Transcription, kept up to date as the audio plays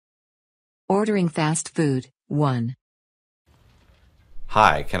Ordering fast food, 1.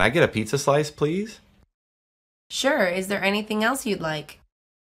 Hi, can I get a pizza slice, please? Sure, is there anything else you'd like?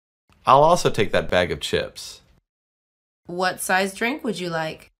 I'll also take that bag of chips. What size drink would you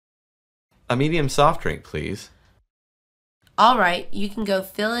like? A medium soft drink, please. All right, you can go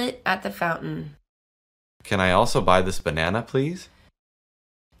fill it at the fountain. Can I also buy this banana, please?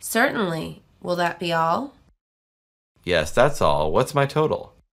 Certainly. Will that be all? Yes, that's all. What's my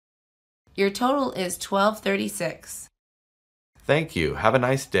total? Your total is $12.36. Thank you. Have a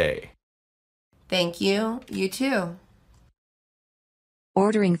nice day. Thank you. You too.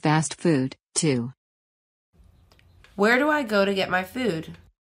 Ordering fast food, 2. Where do I go to get my food?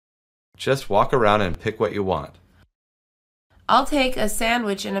 Just walk around and pick what you want. I'll take a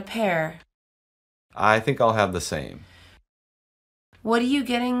sandwich and a pear. I think I'll have the same. What are you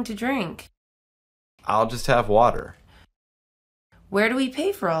getting to drink? I'll just have water. Where do we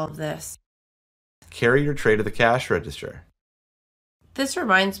pay for all of this? Carry your tray to the cash register. This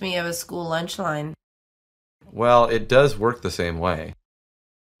reminds me of a school lunch line. Well, it does work the same way.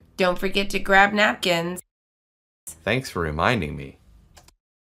 Don't forget to grab napkins. Thanks for reminding me.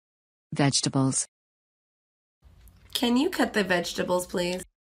 Vegetables. Can you cut the vegetables, please?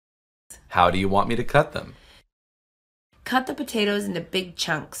 How do you want me to cut them? Cut the potatoes into big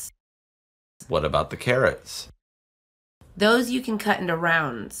chunks. What about the carrots? Those you can cut into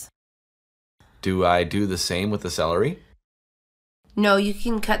rounds. Do I do the same with the celery? No, you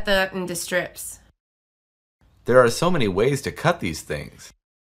can cut that into strips. There are so many ways to cut these things.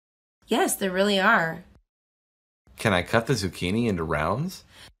 Yes, there really are. Can I cut the zucchini into rounds?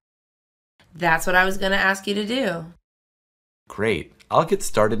 That's what I was going to ask you to do. Great. I'll get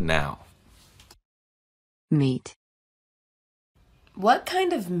started now. Meat. What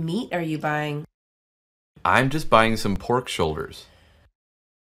kind of meat are you buying? I'm just buying some pork shoulders.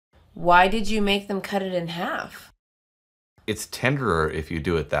 Why did you make them cut it in half? It's tenderer if you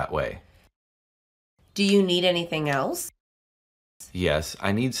do it that way. Do you need anything else? Yes,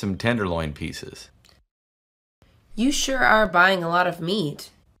 I need some tenderloin pieces. You sure are buying a lot of meat.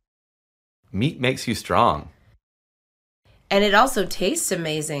 Meat makes you strong. And it also tastes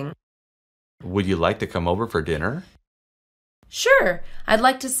amazing. Would you like to come over for dinner? Sure, I'd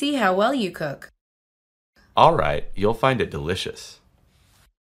like to see how well you cook. All right, you'll find it delicious.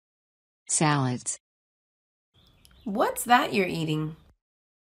 Salads. What's that you're eating?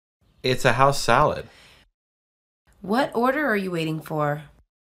 It's a house salad. What order are you waiting for?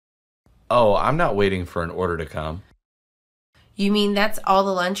 Oh, I'm not waiting for an order to come. You mean that's all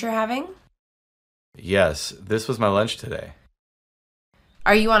the lunch you're having? Yes, this was my lunch today.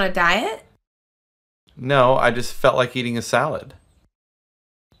 Are you on a diet? No, I just felt like eating a salad.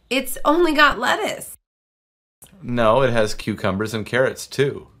 It's only got lettuce. No, it has cucumbers and carrots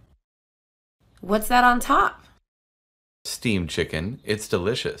too. What's that on top? Steamed chicken. It's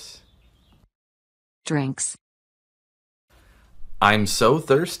delicious. Drinks. I'm so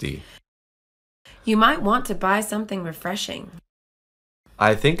thirsty. You might want to buy something refreshing.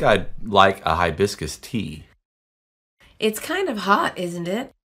 I think I'd like a hibiscus tea. It's kind of hot, isn't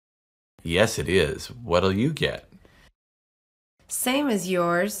it? Yes, it is. What'll you get? Same as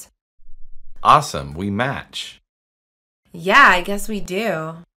yours. Awesome, we match. Yeah, I guess we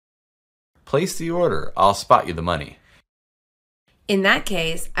do. Place the order. I'll spot you the money. In that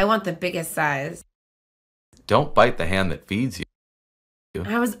case, I want the biggest size. Don't bite the hand that feeds you.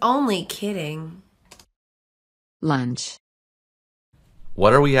 I was only kidding. Lunch.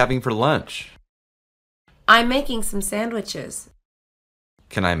 What are we having for lunch? I'm making some sandwiches.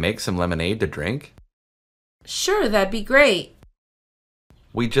 Can I make some lemonade to drink? Sure, that'd be great.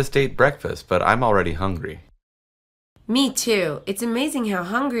 We just ate breakfast, but I'm already hungry. Me too. It's amazing how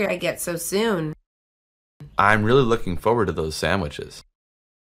hungry I get so soon. I'm really looking forward to those sandwiches.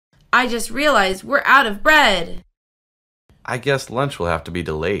 I just realized we're out of bread. I guess lunch will have to be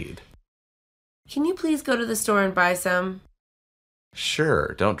delayed. Can you please go to the store and buy some?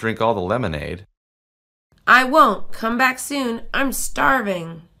 Sure, don't drink all the lemonade. I won't. Come back soon. I'm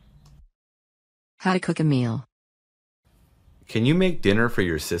starving. How to cook a meal. Can you make dinner for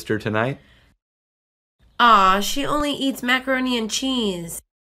your sister tonight? Aw, she only eats macaroni and cheese.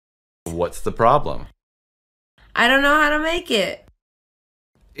 What's the problem? I don't know how to make it.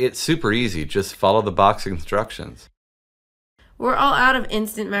 It's super easy. Just follow the box instructions. We're all out of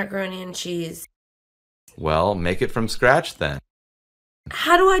instant macaroni and cheese. Well, make it from scratch then.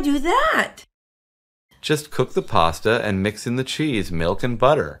 How do I do that? Just cook the pasta and mix in the cheese, milk, and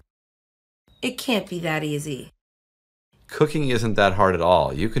butter. It can't be that easy. Cooking isn't that hard at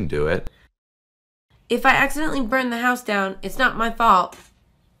all. You can do it. If I accidentally burn the house down, it's not my fault.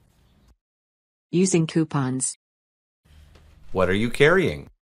 Using coupons. What are you carrying?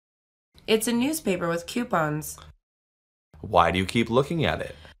 It's a newspaper with coupons. Why do you keep looking at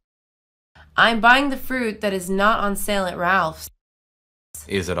it? I'm buying the fruit that is not on sale at Ralph's.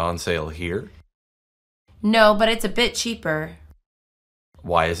 Is it on sale here? No, but it's a bit cheaper.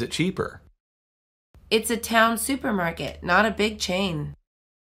 Why is it cheaper? It's a town supermarket, not a big chain.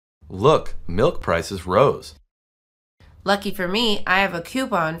 Look, milk prices rose. Lucky for me, I have a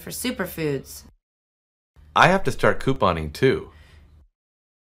coupon for superfoods. I have to start couponing too.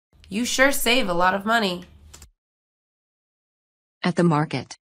 You sure save a lot of money. At the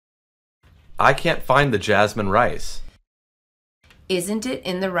market. I can't find the jasmine rice. Isn't it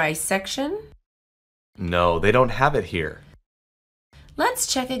in the rice section? No, they don't have it here. Let's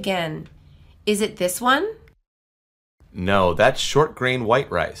check again. Is it this one? No, that's short grain white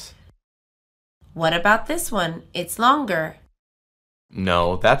rice. What about this one? It's longer.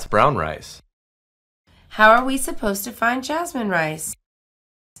 No, that's brown rice. How are we supposed to find jasmine rice?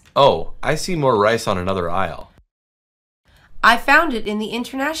 Oh, I see more rice on another aisle. I found it in the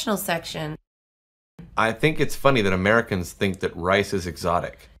international section. I think it's funny that Americans think that rice is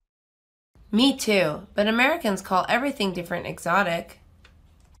exotic. Me too, but Americans call everything different exotic.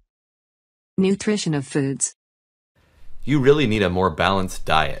 Nutrition of foods. You really need a more balanced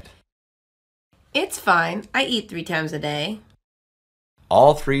diet. It's fine. I eat 3 times a day.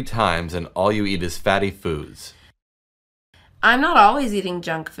 All 3 times and all you eat is fatty foods. I'm not always eating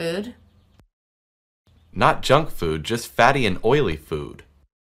junk food. Not junk food, just fatty and oily food.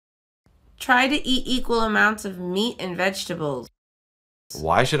 Try to eat equal amounts of meat and vegetables.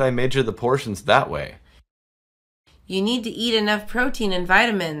 Why should I measure the portions that way? You need to eat enough protein and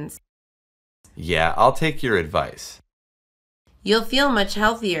vitamins. Yeah, I'll take your advice. You'll feel much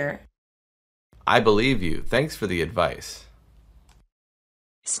healthier. I believe you. Thanks for the advice.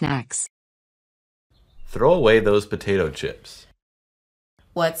 Snacks. Throw away those potato chips.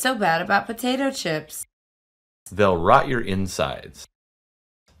 What's so bad about potato chips? They'll rot your insides.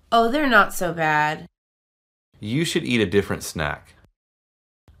 Oh, they're not so bad. You should eat a different snack.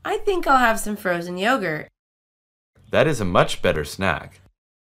 I think I'll have some frozen yogurt. That is a much better snack.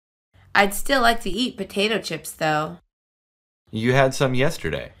 I'd still like to eat potato chips, though. You had some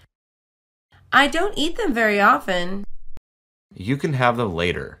yesterday. I don't eat them very often. You can have them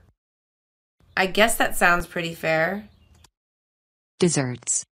later. I guess that sounds pretty fair.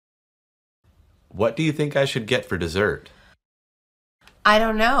 Desserts. What do you think I should get for dessert? I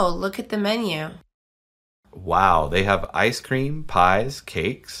don't know. Look at the menu. Wow, they have ice cream, pies,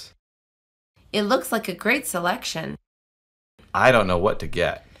 cakes. It looks like a great selection. I don't know what to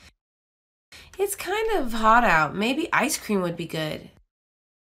get. It's kind of hot out. Maybe ice cream would be good.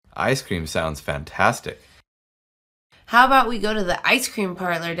 Ice cream sounds fantastic. How about we go to the ice cream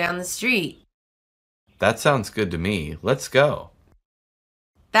parlor down the street? That sounds good to me. Let's go.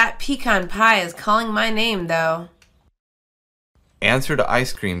 That pecan pie is calling my name, though. Answer to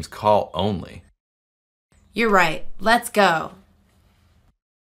ice cream's call only. You're right. Let's go.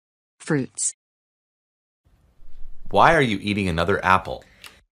 Fruits. Why are you eating another apple?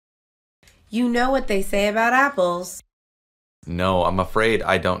 You know what they say about apples. No, I'm afraid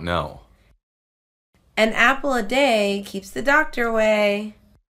I don't know. An apple a day keeps the doctor away.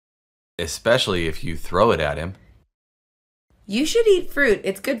 Especially if you throw it at him. You should eat fruit.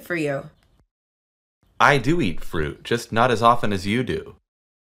 It's good for you. I do eat fruit, just not as often as you do.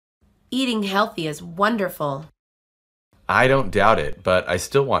 Eating healthy is wonderful. I don't doubt it, but I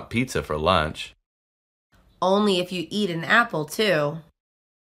still want pizza for lunch. Only if you eat an apple, too.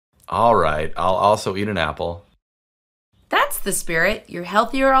 All right, I'll also eat an apple. That's the spirit. You're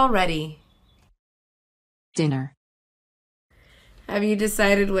healthier already. Dinner. Have you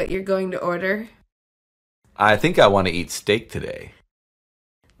decided what you're going to order? I think I want to eat steak today.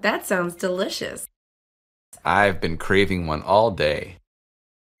 That sounds delicious. I've been craving one all day.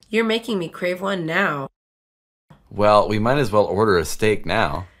 You're making me crave one now. Well, we might as well order a steak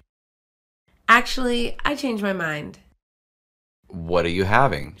now. Actually, I changed my mind. What are you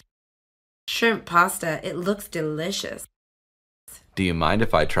having? Shrimp pasta. It looks delicious. Do you mind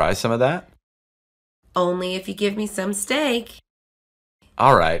if I try some of that? Only if you give me some steak.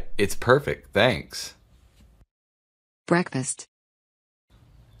 All right, it's perfect, thanks. Breakfast.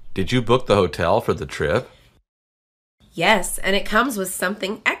 Did you book the hotel for the trip? Yes, and it comes with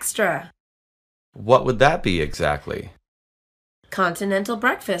something extra. What would that be exactly? Continental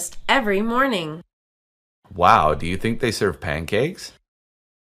breakfast every morning. Wow, do you think they serve pancakes?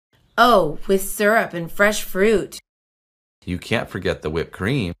 Oh, with syrup and fresh fruit. You can't forget the whipped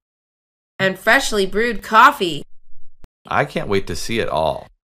cream. And freshly brewed coffee. I can't wait to see it all.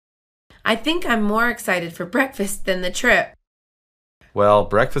 I think I'm more excited for breakfast than the trip. Well,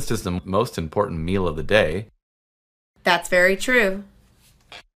 breakfast is the most important meal of the day. That's very true.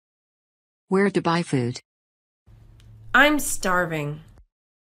 Where to buy food? I'm starving.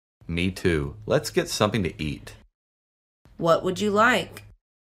 Me too. Let's get something to eat. What would you like?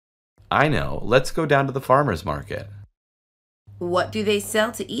 I know. Let's go down to the farmer's market. What do they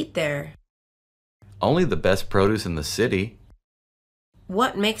sell to eat there? Only the best produce in the city.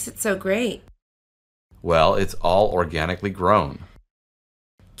 What makes it so great? Well, it's all organically grown.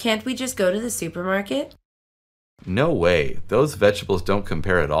 Can't we just go to the supermarket? No way. Those vegetables don't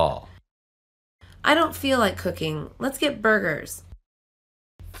compare at all. I don't feel like cooking. Let's get burgers.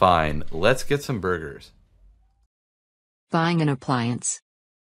 Fine. Let's get some burgers. Buying an appliance.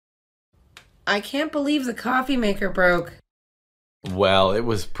 I can't believe the coffee maker broke. Well, it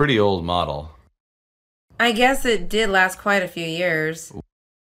was pretty old model. I guess it did last quite a few years.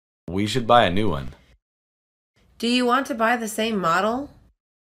 We should buy a new one. Do you want to buy the same model?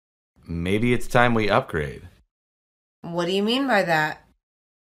 Maybe it's time we upgrade. What do you mean by that?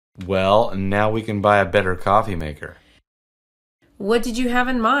 Well, now we can buy a better coffee maker. What did you have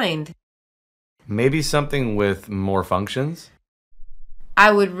in mind? Maybe something with more functions?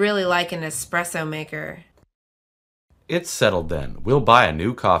 I would really like an espresso maker. It's settled then. We'll buy a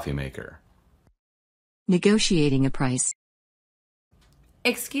new coffee maker. Negotiating a price.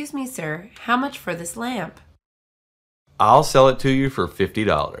 Excuse me, sir. How much for this lamp? I'll sell it to you for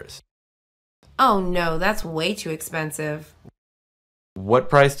 $50. Oh no, that's way too expensive. What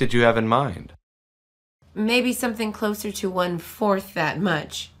price did you have in mind? Maybe something closer to 1/4 that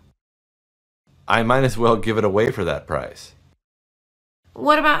much. I might as well give it away for that price.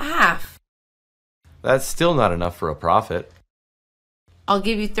 What about half? That's still not enough for a profit. I'll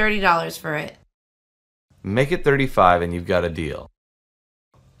give you $30 for it. Make it $35 and you've got a deal.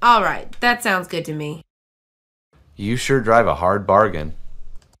 All right, that sounds good to me. You sure drive a hard bargain.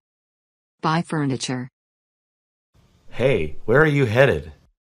 Buy furniture. Hey, where are you headed?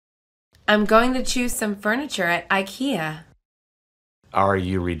 I'm going to choose some furniture at IKEA. Are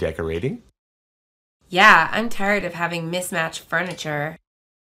you redecorating? Yeah, I'm tired of having mismatched furniture.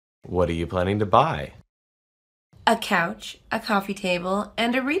 What are you planning to buy? A couch, a coffee table,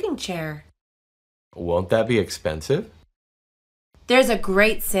 and a reading chair. Won't that be expensive? There's a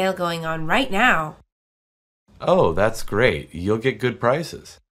great sale going on right now. Oh, that's great. You'll get good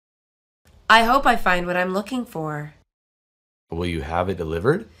prices. I hope I find what I'm looking for. Will you have it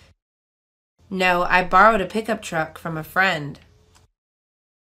delivered? No, I borrowed a pickup truck from a friend.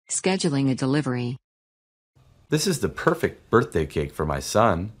 Scheduling a delivery. This is the perfect birthday cake for my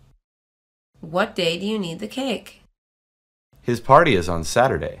son. What day do you need the cake? His party is on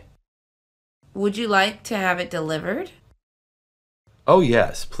Saturday. Would you like to have it delivered? Oh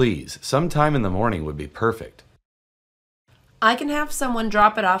yes, please. Sometime in the morning would be perfect. I can have someone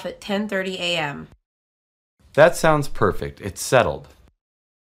drop it off at 10:30 a.m. That sounds perfect. It's settled.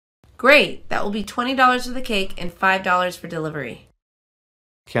 Great, that will be $20 for the cake and $5 for delivery.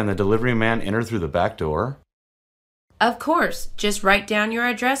 Can the delivery man enter through the back door? Of course, just write down your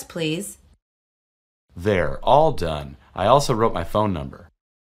address, please. There, all done. I also wrote my phone number.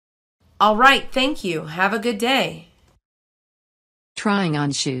 All right, thank you. Have a good day. Trying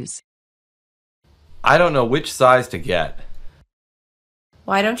on shoes. I don't know which size to get.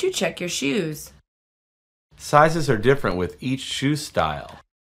 Why don't you check your shoes? Sizes are different with each shoe style.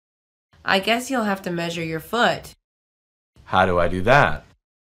 I guess you'll have to measure your foot. How do I do that?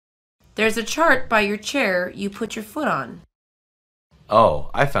 There's a chart by your chair you put your foot on. Oh,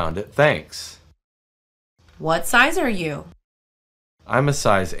 I found it. Thanks. What size are you? I'm a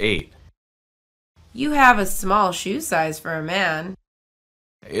size 8. You have a small shoe size for a man.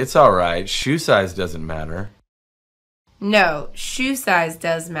 It's all right. Shoe size doesn't matter. No, shoe size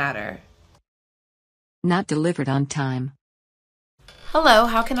does matter. Not delivered on time. Hello,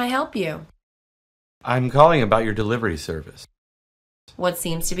 how can I help you? I'm calling about your delivery service. What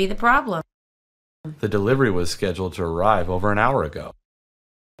seems to be the problem? The delivery was scheduled to arrive over an hour ago.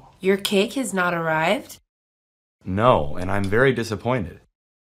 Your cake has not arrived? No, and I'm very disappointed.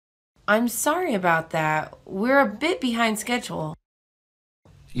 I'm sorry about that. We're a bit behind schedule.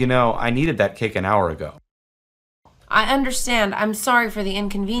 You know, I needed that cake an hour ago. I understand. I'm sorry for the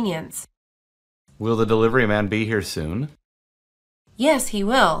inconvenience. Will the delivery man be here soon? Yes, he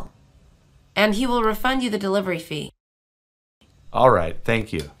will. And he will refund you the delivery fee. All right,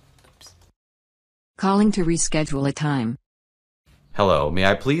 thank you. Calling to reschedule a time. Hello, may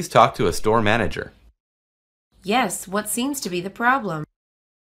I please talk to a store manager? Yes, what seems to be the problem?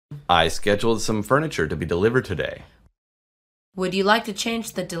 I scheduled some furniture to be delivered today. Would you like to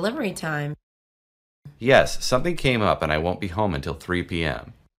change the delivery time? Yes, something came up and I won't be home until 3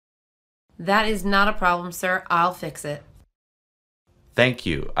 p.m. That is not a problem, sir. I'll fix it. Thank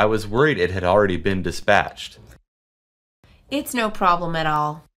you. I was worried it had already been dispatched. It's no problem at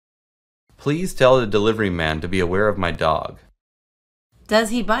all. Please tell the delivery man to be aware of my dog. Does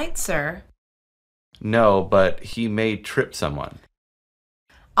he bite, sir? No, but he may trip someone.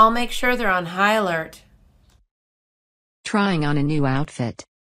 I'll make sure they're on high alert. Trying on a new outfit.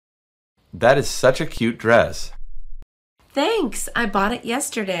 That is such a cute dress. Thanks. I bought it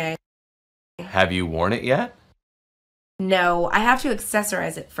yesterday. Have you worn it yet? No, I have to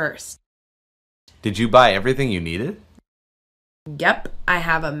accessorize it first. Did you buy everything you needed? Yep, I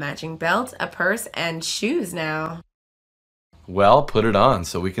have a matching belt, a purse, and shoes now. Well, put it on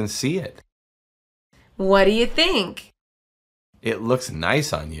so we can see it. What do you think? It looks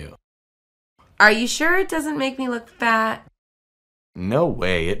nice on you. Are you sure it doesn't make me look fat? No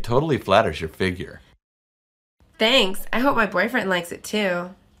way, it totally flatters your figure. Thanks. I hope my boyfriend likes it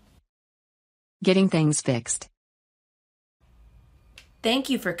too. Getting things fixed.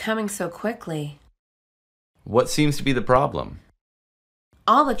 Thank you for coming so quickly. What seems to be the problem?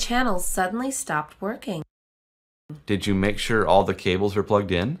 All the channels suddenly stopped working. Did you make sure all the cables were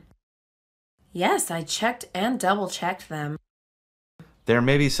plugged in? Yes, I checked and double-checked them. There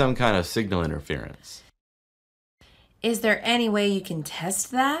may be some kind of signal interference. Is there any way you can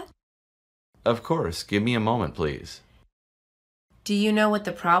test that? Of course, give me a moment, please. Do you know what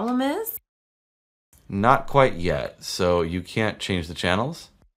the problem is? Not quite yet, so you can't change the channels?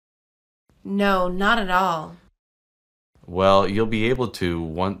 No, not at all. Well, you'll be able to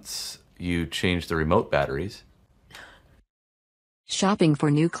once you change the remote batteries. Shopping for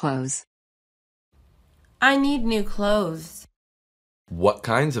new clothes. I need new clothes. What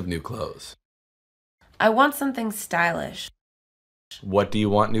kinds of new clothes? I want something stylish. What do you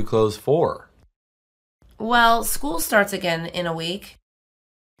want new clothes for? Well, school starts again in a week.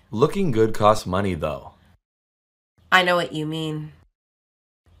 Looking good costs money, though. I know what you mean.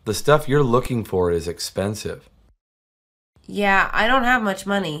 The stuff you're looking for is expensive. Yeah, I don't have much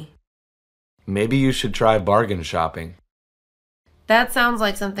money. Maybe you should try bargain shopping. That sounds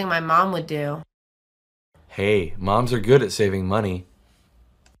like something my mom would do. Hey, moms are good at saving money.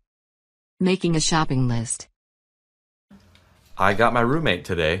 Making a shopping list. I got my roommate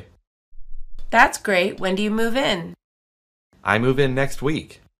today. That's great. When do you move in? I move in next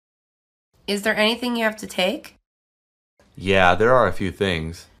week. Is there anything you have to take? Yeah, there are a few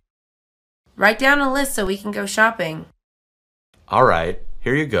things. Write down a list so we can go shopping. All right,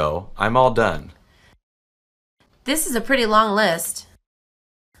 here you go. I'm all done. This is a pretty long list.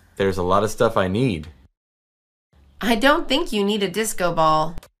 There's a lot of stuff I need. I don't think you need a disco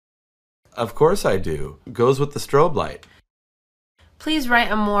ball. Of course I do. Goes with the strobe light. Please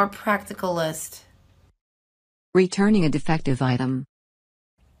write a more practical list. Returning a defective item.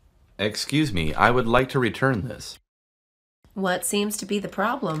 Excuse me, I would like to return this. What seems to be the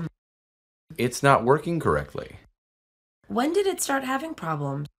problem? It's not working correctly. When did it start having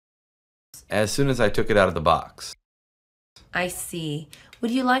problems? As soon as I took it out of the box. I see.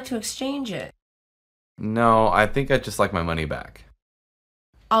 Would you like to exchange it? No, I think I'd just like my money back.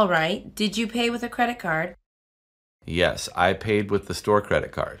 All right. Did you pay with a credit card? Yes, I paid with the store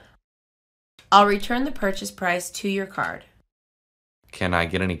credit card. I'll return the purchase price to your card. Can I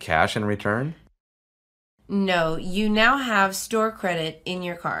get any cash in return? No, you now have store credit in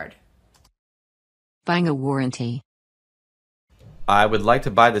your card. Buying a warranty. I would like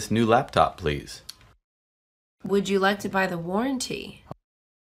to buy this new laptop, please. Would you like to buy the warranty?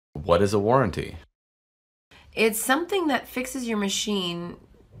 What is a warranty? It's something that fixes your machine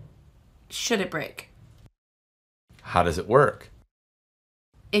should it break. How does it work?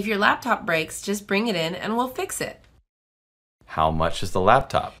 If your laptop breaks, just bring it in and we'll fix it. How much is the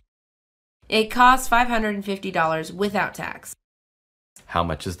laptop? It costs $550 without tax. How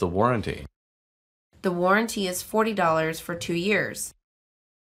much is the warranty? The warranty is $40 for 2 years.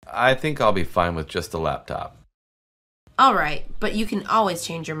 I think I'll be fine with just the laptop. All right, but you can always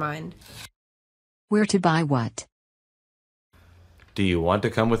change your mind. Where to buy what? Do you want to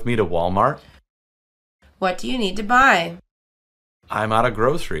come with me to Walmart? What do you need to buy? I'm out of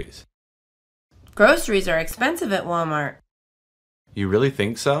groceries. Groceries are expensive at Walmart. You really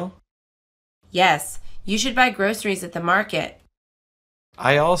think so? Yes, you should buy groceries at the market.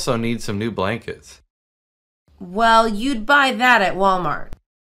 I also need some new blankets. Well, you'd buy that at Walmart.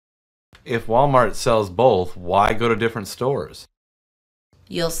 If Walmart sells both, why go to different stores?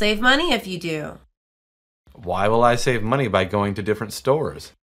 You'll save money if you do. Why will I save money by going to different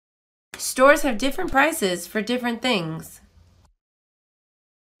stores? Stores have different prices for different things.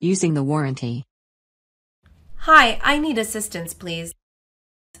 Using the warranty. Hi, I need assistance, please.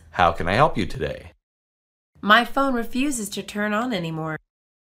 How can I help you today? My phone refuses to turn on anymore.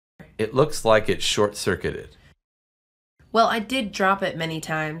 It looks like it's short-circuited. Well, I did drop it many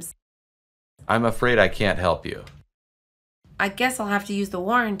times. I'm afraid I can't help you. I guess I'll have to use the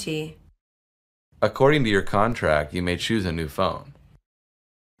warranty. According to your contract, you may choose a new phone.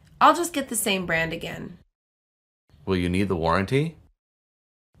 I'll just get the same brand again. Will you need the warranty?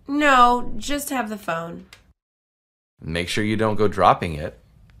 No, just have the phone. Make sure you don't go dropping it.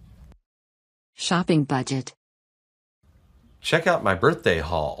 Shopping budget. Check out my birthday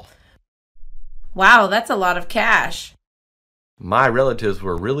haul. Wow, that's a lot of cash. My relatives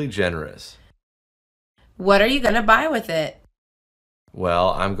were really generous. What are you going to buy with it? Well,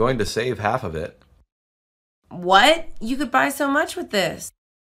 I'm going to save half of it. What? You could buy so much with this.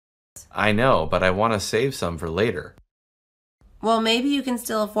 I know, but I want to save some for later. Well, maybe you can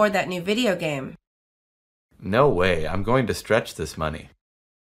still afford that new video game. No way, I'm going to stretch this money.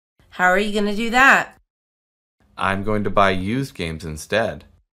 How are you going to do that? I'm going to buy used games instead.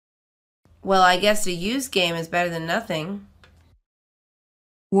 Well, I guess a used game is better than nothing.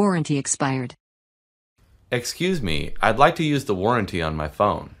 Warranty expired. Excuse me, I'd like to use the warranty on my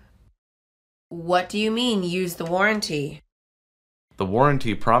phone. What do you mean, use the warranty? The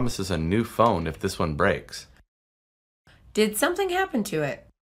warranty promises a new phone if this one breaks. Did something happen to it?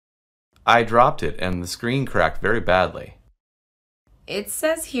 I dropped it and the screen cracked very badly. It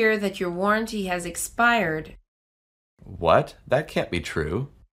says here that your warranty has expired. What? That can't be true.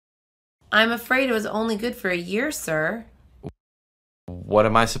 I'm afraid it was only good for a year, sir. What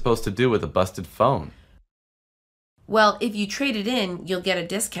am I supposed to do with a busted phone? Well, if you trade it in, you'll get a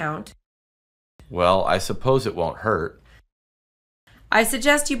discount. Well, I suppose it won't hurt. I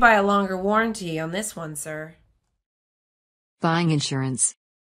suggest you buy a longer warranty on this one, sir. Buying insurance.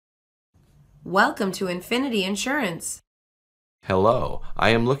 Welcome to Infinity Insurance. Hello, I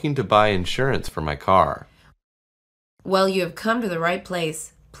am looking to buy insurance for my car. Well, you have come to the right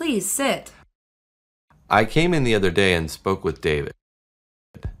place. Please sit. I came in the other day and spoke with David.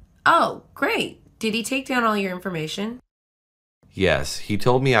 Oh, great. Did he take down all your information? Yes, he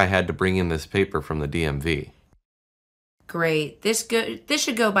told me I had to bring in this paper from the DMV. Great. This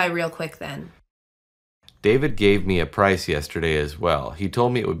should go by real quick then. David gave me a price yesterday as well. He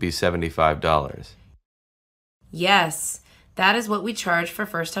told me it would be $75. Yes, that is what we charge for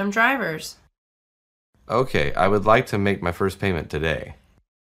first-time drivers. Okay, I would like to make my first payment today.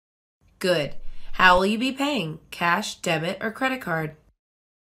 Good. How will you be paying? Cash, debit, or credit card?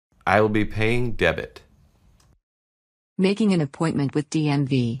 I will be paying debit. Making an appointment with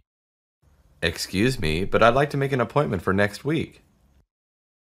DMV. Excuse me, but I'd like to make an appointment for next week.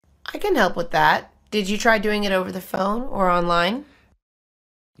 I can help with that. Did you try doing it over the phone or online?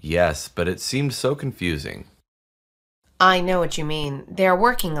 Yes, but it seemed so confusing. I know what you mean. They're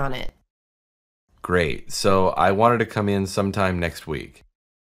working on it. Great, so I wanted to come in sometime next week.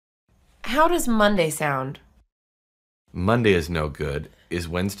 How does Monday sound? Monday is no good. Is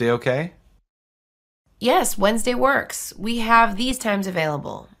Wednesday okay? Yes, Wednesday works. We have these times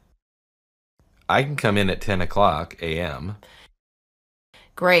available. I can come in at 10 o'clock a.m.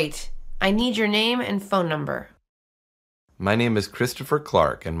 Great. I need your name and phone number. My name is Christopher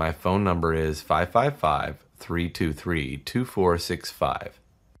Clark, and my phone number is 555-323-2465.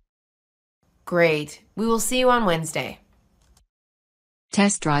 Great. We will see you on Wednesday.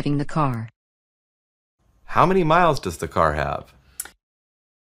 Test driving the car. How many miles does the car have?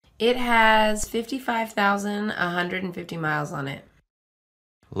 It has 55,150 miles on it.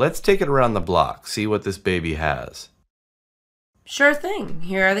 Let's take it around the block, see what this baby has. Sure thing.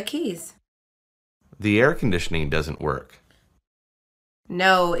 Here are the keys. The air conditioning doesn't work.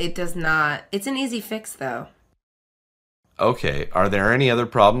 No, it does not. It's an easy fix, though. Okay, are there any other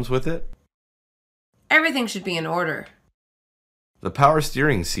problems with it? Everything should be in order. The power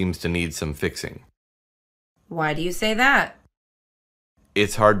steering seems to need some fixing. Why do you say that?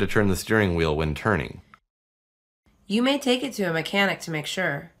 It's hard to turn the steering wheel when turning. You may take it to a mechanic to make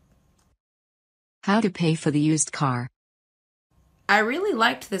sure. How to pay for the used car. I really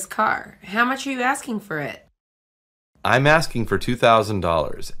liked this car. How much are you asking for it? I'm asking for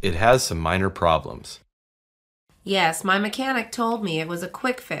 $2,000. It has some minor problems. Yes, my mechanic told me it was a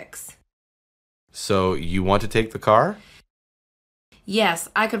quick fix. So, you want to take the car? Yes,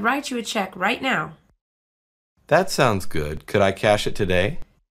 I could write you a check right now. That sounds good. Could I cash it today?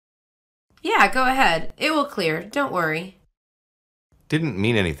 Yeah, go ahead. It will clear. Don't worry. Didn't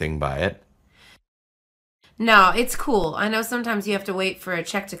mean anything by it. No, it's cool. I know sometimes you have to wait for a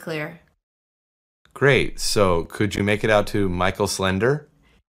check to clear. Great. So, could you make it out to Michael Slender?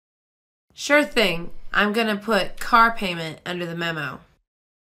 Sure thing. I'm gonna put car payment under the memo.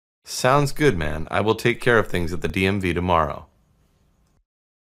 Sounds good, man. I will take care of things at the DMV tomorrow.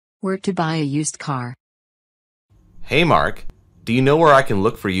 Where to buy a used car. Hey, Mark. Do you know where I can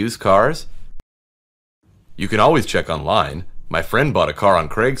look for used cars? You can always check online. My friend bought a car on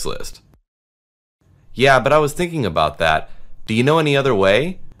Craigslist. Yeah, but I was thinking about that. Do you know any other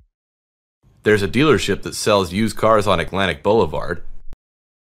way? There's a dealership that sells used cars on Atlantic Boulevard.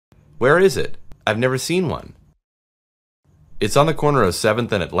 Where is it? I've never seen one. It's on the corner of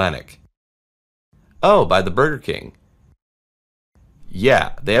 7th and Atlantic. Oh, by the Burger King.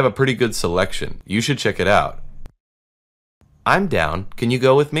 Yeah, they have a pretty good selection. You should check it out. I'm down. Can you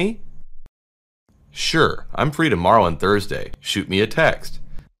go with me? Sure, I'm free tomorrow and Thursday. Shoot me a text.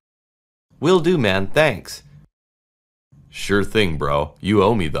 Will do, man. Thanks. Sure thing, bro. You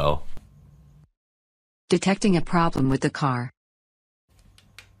owe me, though. Detecting a problem with the car.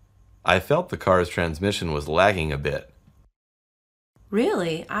 I felt the car's transmission was lagging a bit.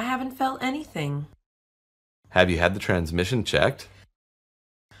 Really? I haven't felt anything. Have you had the transmission checked?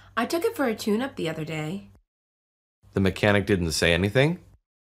 I took it for a tune-up the other day. The mechanic didn't say anything?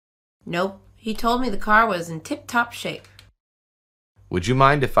 Nope. He told me the car was in tip-top shape. Would you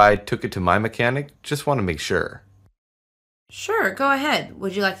mind if I took it to my mechanic? Just want to make sure. Sure, go ahead.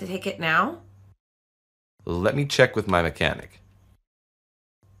 Would you like to take it now? Let me check with my mechanic.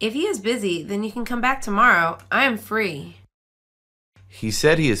 If he is busy, then you can come back tomorrow. I am free. He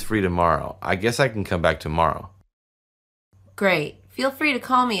said he is free tomorrow. I guess I can come back tomorrow. Great. Feel free to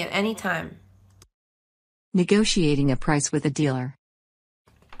call me at any time. Negotiating a price with a dealer.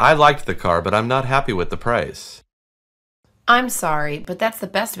 I liked the car, but I'm not happy with the price. I'm sorry, but that's the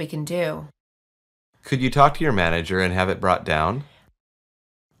best we can do. Could you talk to your manager and have it brought down?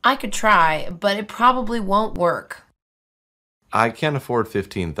 I could try, but it probably won't work. I can't afford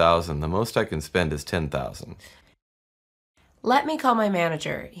 $15,000. The most I can spend is $10,000. Let me call my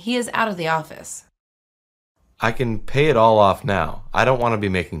manager. He is out of the office. I can pay it all off now. I don't want to be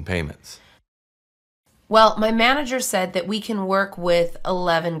making payments. Well, my manager said that we can work with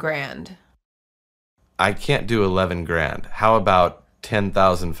 11 grand. I can't do 11 grand. How about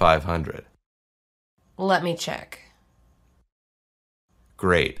 10,500? Let me check.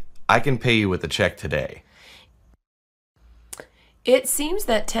 Great. I can pay you with a check today. It seems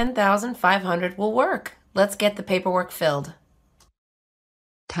that 10,500 will work. Let's get the paperwork filled.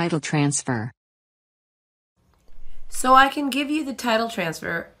 Title transfer. So I can give you the title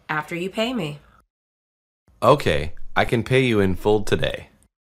transfer after you pay me. Okay, I can pay you in full today.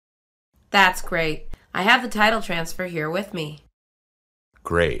 That's great. I have the title transfer here with me.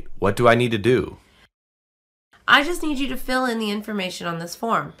 Great. What do I need to do? I just need you to fill in the information on this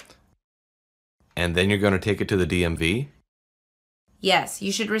form. And then you're going to take it to the DMV? Yes,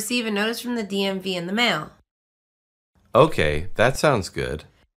 you should receive a notice from the DMV in the mail. Okay, that sounds good.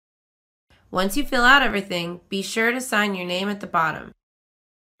 Once you fill out everything, be sure to sign your name at the bottom.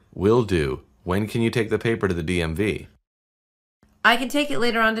 Will do. When can you take the paper to the DMV? I can take it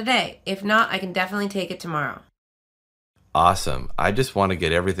later on today. If not, I can definitely take it tomorrow. Awesome. I just want to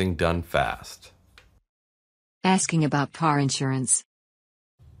get everything done fast. Asking about car insurance.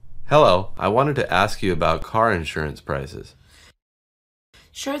 Hello, I wanted to ask you about car insurance prices.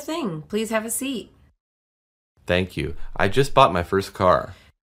 Sure thing. Please have a seat. Thank you. I just bought my first car.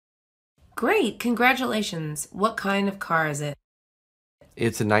 Great. Congratulations. What kind of car is it?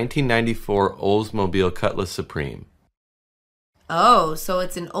 It's a 1994 Oldsmobile Cutlass Supreme. Oh, so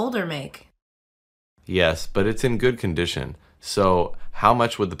it's an older make. Yes, but it's in good condition. So, how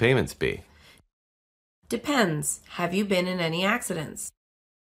much would the payments be? Depends. Have you been in any accidents?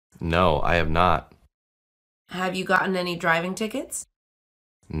 No, I have not. Have you gotten any driving tickets?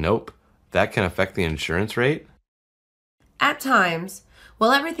 Nope. That can affect the insurance rate? At times.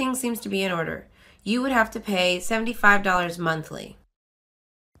 Well, everything seems to be in order. You would have to pay $75 monthly.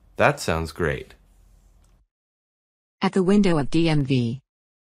 That sounds great. At the window of DMV.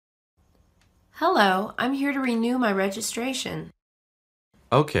 Hello, I'm here to renew my registration.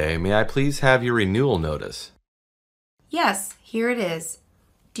 Okay, may I please have your renewal notice? Yes, here it is.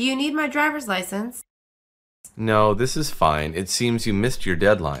 Do you need my driver's license? No, this is fine. It seems you missed your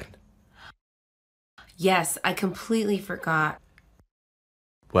deadline. Yes, I completely forgot.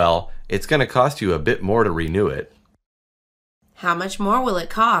 Well, it's going to cost you a bit more to renew it. How much more will it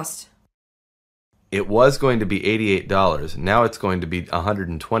cost? It was going to be $88. Now it's going to be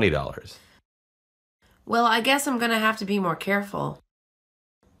 $120. Well, I guess I'm going to have to be more careful.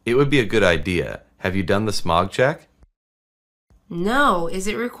 It would be a good idea. Have you done the smog check? No, is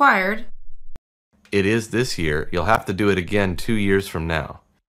it required? It is this year. You'll have to do it again 2 years from now.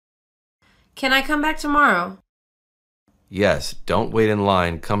 Can I come back tomorrow? Yes, don't wait in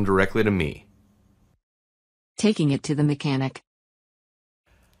line, come directly to me. Taking it to the mechanic.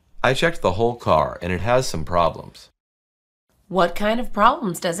 I checked the whole car and it has some problems. What kind of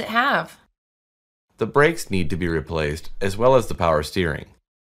problems does it have? The brakes need to be replaced, as well as the power steering.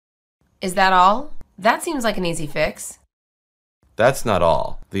 Is that all? That seems like an easy fix. That's not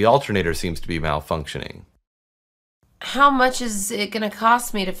all. The alternator seems to be malfunctioning. How much is it going to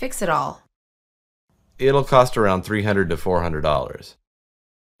cost me to fix it all? It'll cost around $300 to $400.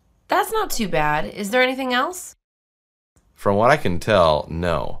 That's not too bad. Is there anything else? From what I can tell,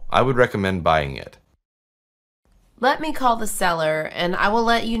 no. I would recommend buying it. Let me call the seller and I will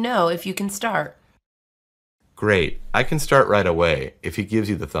let you know if you can start. Great. I can start right away if he gives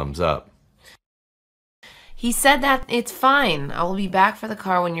you the thumbs up. He said that it's fine. I will be back for the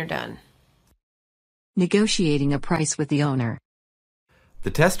car when you're done. Negotiating a price with the owner.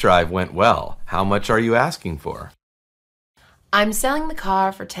 The test drive went well. How much are you asking for? I'm selling the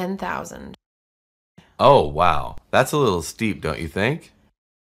car for $10,000. Oh, wow. That's a little steep, don't you think?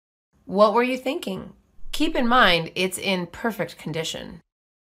 What were you thinking? Keep in mind, it's in perfect condition.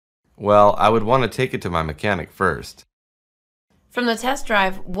 Well, I would want to take it to my mechanic first. From the test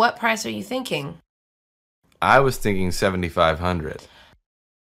drive, what price are you thinking? I was thinking $7,500.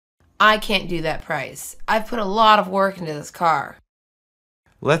 I can't do that price. I've put a lot of work into this car.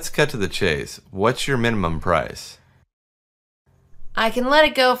 Let's cut to the chase. What's your minimum price? I can let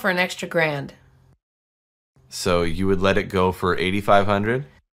it go for an extra $1,000. So you would let it go for $8,500?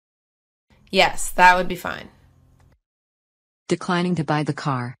 Yes, that would be fine. Declining to buy the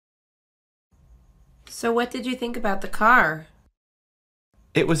car. So what did you think about the car?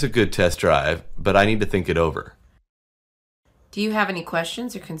 It was a good test drive, but I need to think it over. Do you have any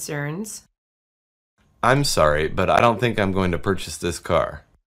questions or concerns? I'm sorry, but I don't think I'm going to purchase this car.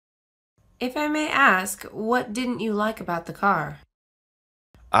 If I may ask, what didn't you like about the car?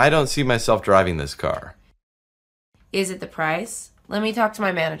 I don't see myself driving this car. Is it the price? Let me talk to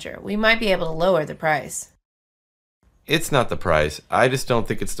my manager. We might be able to lower the price. It's not the price. I just don't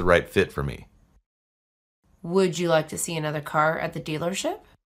think it's the right fit for me. Would you like to see another car at the dealership?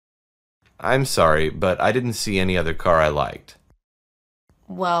 I'm sorry, but I didn't see any other car I liked.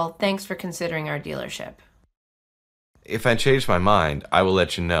 Well, thanks for considering our dealership. If I change my mind, I will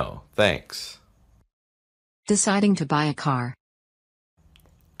let you know. Thanks. Deciding to buy a car.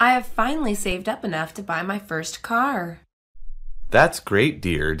 I have finally saved up enough to buy my first car. That's great,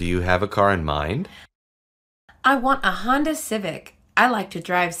 dear. Do you have a car in mind? I want a Honda Civic. I like to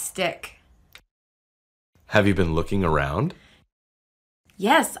drive stick. Have you been looking around?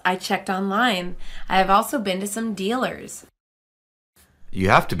 Yes, I checked online. I have also been to some dealers. You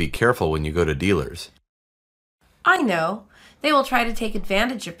have to be careful when you go to dealers. I know. They will try to take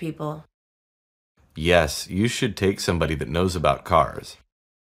advantage of people. Yes, you should take somebody that knows about cars.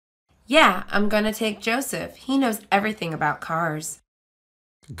 Yeah, I'm going to take Joseph. He knows everything about cars.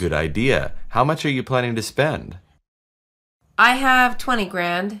 Good idea. How much are you planning to spend? I have 20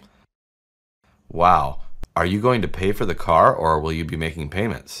 grand. Wow. Are you going to pay for the car or will you be making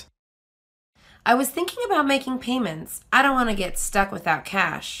payments? I was thinking about making payments. I don't want to get stuck without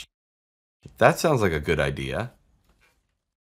cash. That sounds like a good idea.